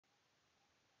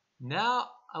Now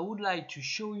I would like to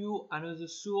show you another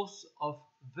source of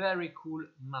very cool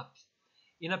maps.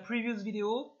 In a previous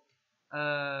video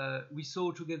we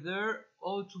saw together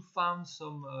how to find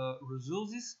some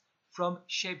resources from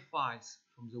shapefiles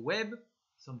from the web.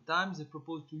 Sometimes they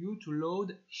propose to you to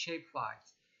load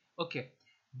shapefiles. Okay,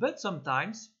 but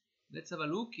sometimes, let's have a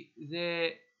look,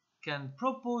 they can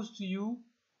propose to you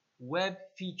web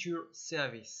feature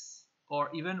service or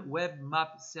even web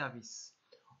map service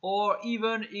or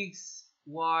even X,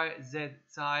 Y, Z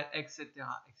style, etc.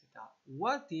 etc.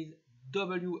 What is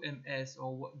WMS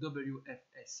or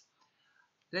WFS?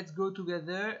 Let's go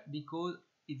together because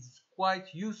it's quite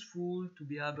useful to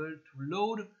be able to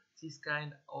load this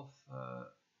kind of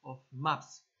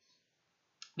maps,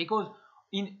 because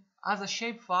as a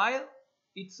shapefile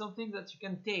it's something that you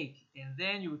can take, and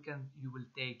then you will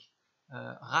take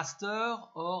raster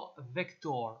or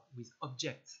vector with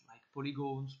objects like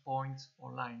polygons, points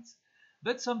or lines.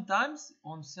 But sometimes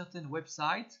on certain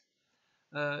websites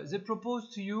they propose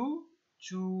to you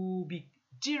to be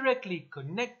directly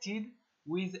connected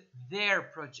with their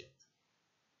project.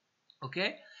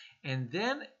 Okay, and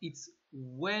then it's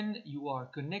when you are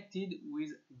connected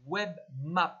with web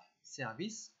map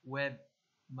service,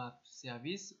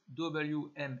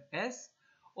 WMS,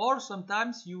 or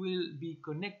sometimes you will be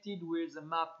connected with a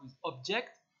map with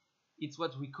object. It's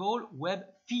what we call web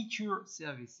feature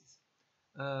services.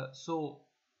 So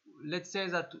let's say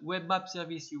that web map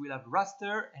service you will have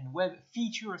raster, and web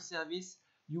feature service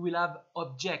you will have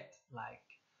object like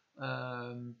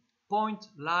point,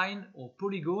 line or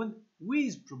polygon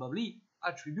with probably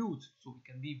attributes, so it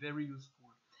can be very useful.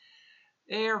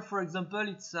 Here, for example,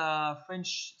 it's a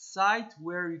French site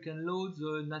where you can load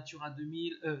the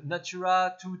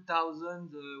Natura 2000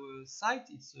 site.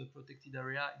 It's a protected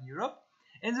area in Europe,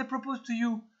 and they propose to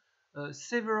you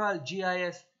several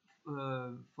GIS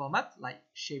formats like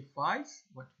shapefiles,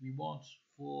 what we want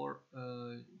for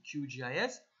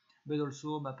QGIS, but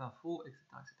also MapInfo,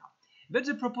 etc., etc. But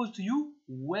they propose to you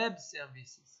web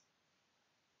services,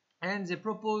 and they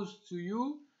propose to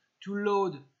you to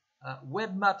load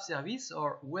web map service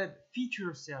or web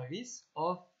feature service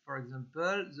of, for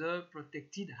example, the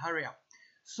protected area.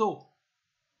 So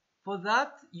for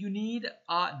that you need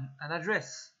an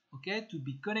address, okay, to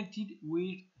be connected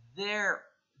with their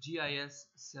GIS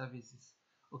services.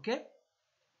 Okay,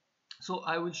 so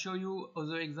I will show you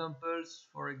other examples.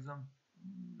 For example,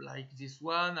 like this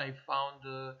one, I found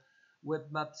a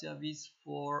web map service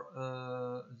for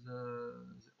the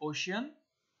ocean,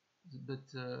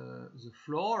 but the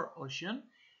floor ocean,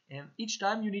 and each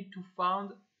time you need to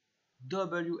find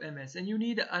WMS and you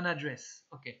need an address.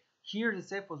 Okay, here they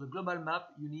say for the global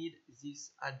map you need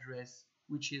this address,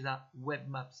 which is a web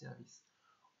map service,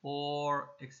 or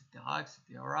etc.,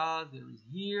 etc. There is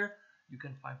here, you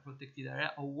can find protected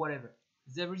area or whatever.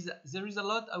 There is a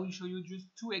lot. I will show you just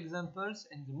two examples,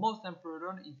 and the most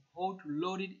important is how to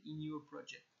load it in your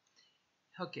project.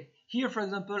 Okay, here for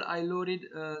example I loaded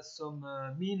some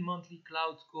mean monthly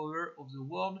cloud cover of the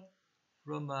world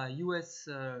from US,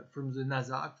 from the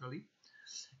NASA actually,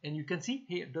 and you can see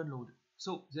here download.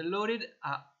 So they loaded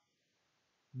a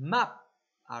map,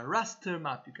 a raster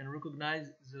map. You can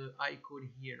recognize the icon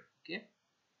here. Okay,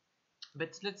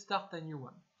 but let's start a new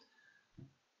one.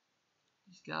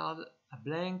 Discard a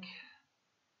blank.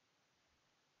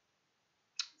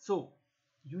 So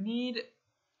you need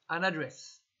an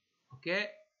address. Okay,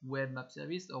 web map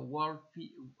service or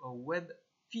web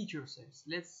feature service.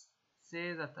 Let's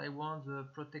say that I want the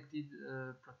protected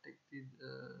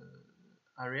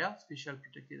area, special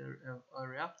protected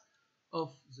area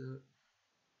of the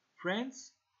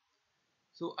France.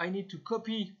 So I need to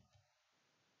copy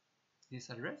this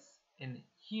address, and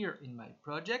here in my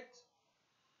project,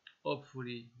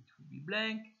 hopefully it will be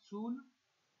blank soon.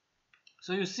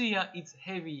 So you see, it's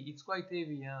heavy, it's quite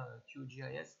heavy,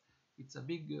 QGIS. It's a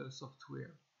big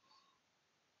software.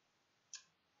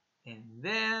 And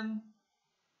then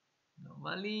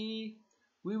normally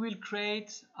we will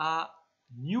create a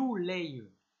new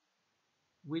layer,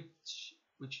 which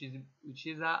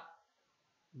is a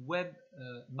web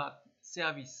map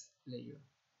service layer.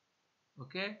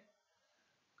 Okay,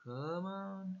 come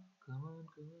on.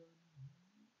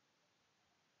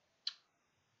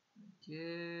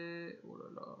 Okay, oh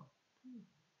la la,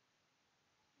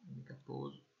 make a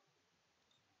pause.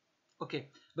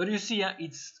 Okay, but you see,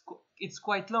 it's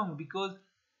quite long because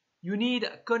you need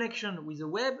a connection with the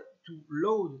web to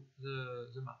load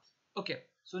the maps. Okay,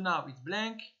 so now it's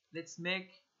blank. Let's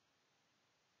make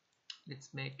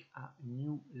a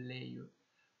new layer.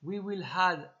 We will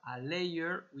add a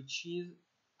layer which is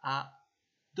a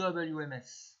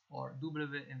WMS or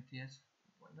WMTS.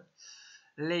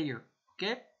 layer.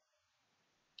 Okay,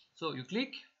 so you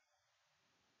click,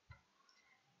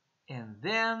 and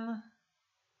then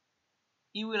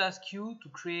he will ask you to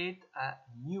create a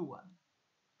new one.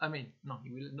 I mean, no,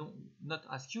 he will not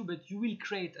ask you, but you will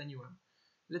create a new one.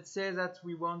 Let's say that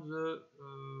we want the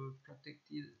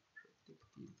protected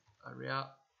area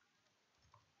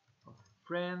of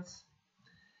France,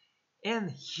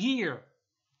 and here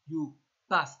you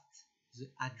passed the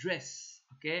address,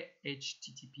 okay,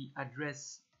 HTTP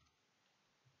address,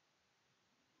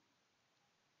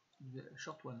 the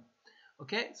short one.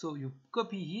 Okay, so you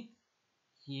copy it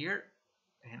here,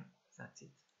 and that's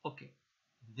it. Okay,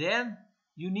 then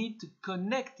you need to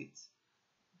connect it.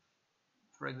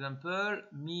 For example,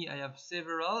 me, I have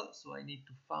several, so I need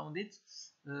to find it.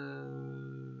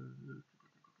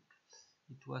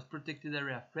 It was protected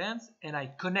area France, and I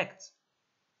connect.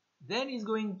 Then he's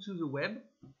going to the web,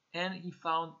 and he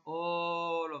found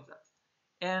all of that,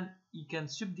 and he can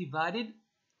subdivide it,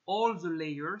 all the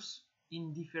layers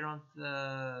in different,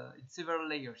 in several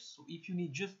layers. So if you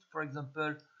need just, for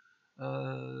example,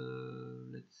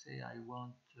 let's say I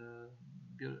want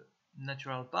build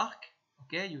natural park.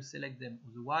 Okay, you select them.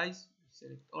 Otherwise, you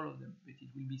select all of them. But it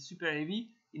will be super heavy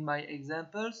in my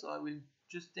example, so I will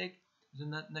just take the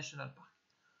national park.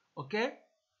 Okay,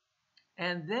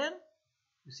 and then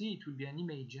you see it will be an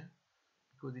image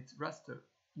because it's raster.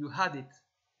 You had it.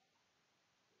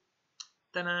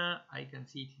 Ta-da! I can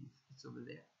see it. It's over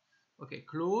there. Okay,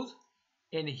 close.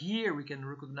 And here we can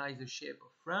recognize the shape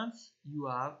of France. You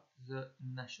have the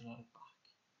national park.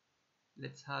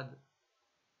 Let's add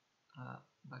a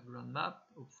background map.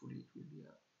 Hopefully it will be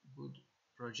a good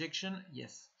projection.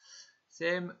 Yes,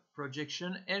 same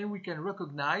projection, and we can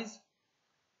recognize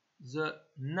the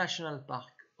national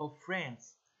park of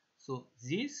France. So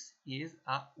this is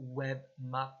a web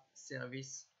map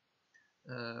service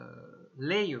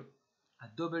layer, a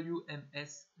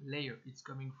WMS layer. It's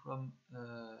coming from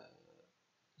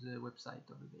the website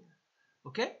over there.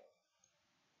 Okay,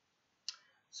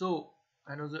 so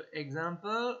another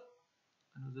example,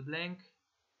 another blank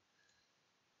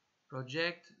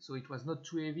project. So it was not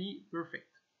too heavy. Perfect.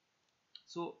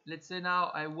 So let's say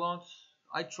now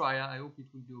I try, I hope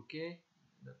it will be okay,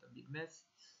 not a big mess.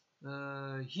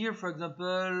 Here, for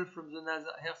example, from the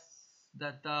NASA Earth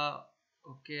data,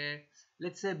 okay,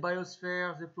 let's say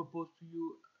biosphere, they propose to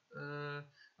you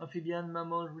amphibian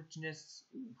mammal richness.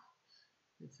 Ooh.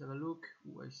 Let's have a look.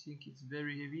 Ooh, I think it's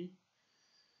very heavy.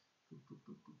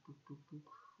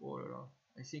 Oh la la.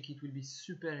 I think it will be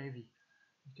super heavy.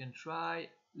 You can try.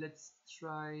 Let's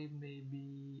try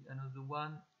maybe another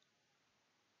one.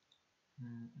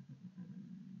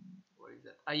 What is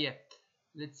that? Ah, yeah.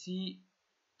 Let's see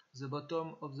the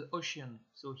bottom of the ocean.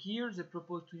 So here they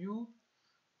propose to you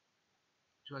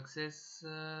to access.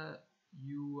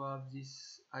 You have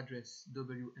this address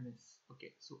WMS.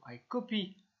 Okay, so I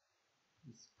copy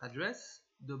this address,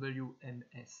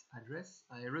 WMS address.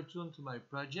 I return to my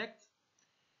project.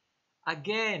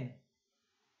 Again,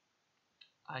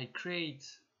 I create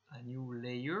a new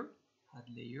layer, add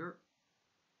layer,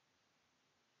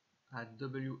 add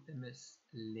WMS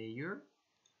layer,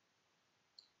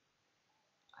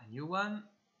 a new one,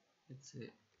 let's say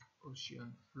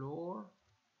ocean floor,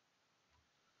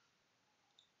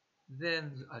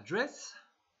 then the address.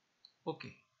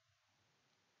 Okay,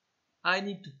 I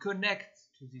need to connect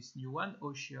to this new one,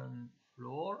 ocean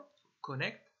floor. So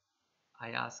connect,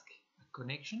 I ask a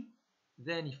connection,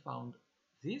 then he found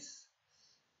this.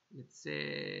 Let's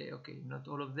say, okay, not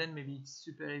all of them, maybe it's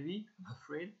super heavy, I'm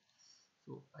afraid.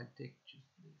 So I take just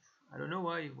this. I don't know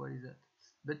why, what is that?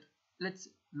 But let's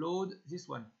load this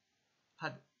one.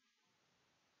 Add.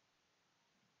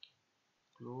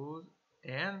 Close.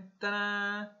 And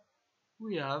ta-da!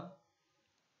 We have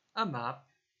a map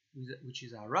which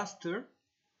is a raster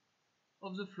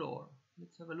of the floor.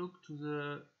 Let's have a look to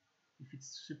the, if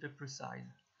it's super precise.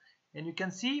 And you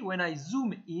can see when I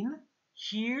zoom in,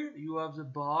 here you have the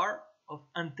bar of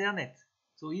internet.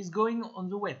 So it's going on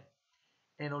the web.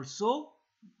 And also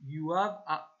you have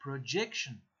a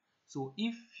projection. So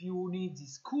if you need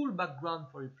this cool background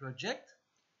for your project,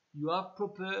 you have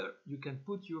you can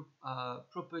put your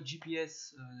proper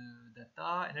GPS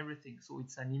data and everything. So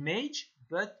it's an image,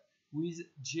 but with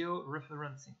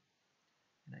geo-referencing.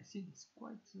 And I think it's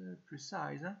quite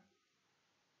precise. Huh?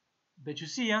 But you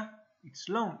see, it's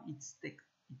long. It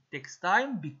takes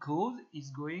time because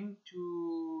it's going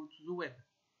to the web.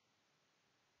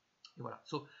 Et voilà.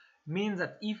 So means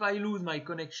that if I lose my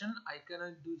connection, I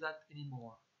cannot do that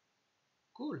anymore.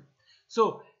 Cool.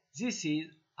 So this is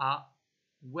a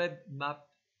web map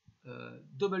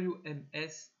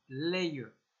WMS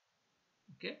layer.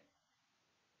 Okay.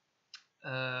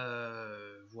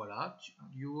 Voila.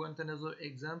 You want another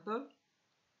example?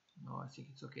 No, I think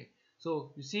it's okay.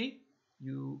 So you see,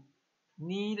 you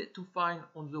need to find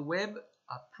on the web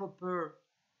a proper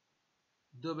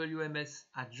WMS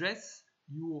address,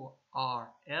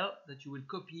 URL, that you will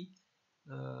copy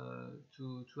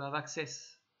to have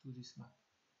access to this map.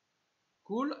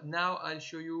 Cool. Now I'll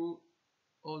show you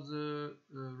other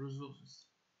resources.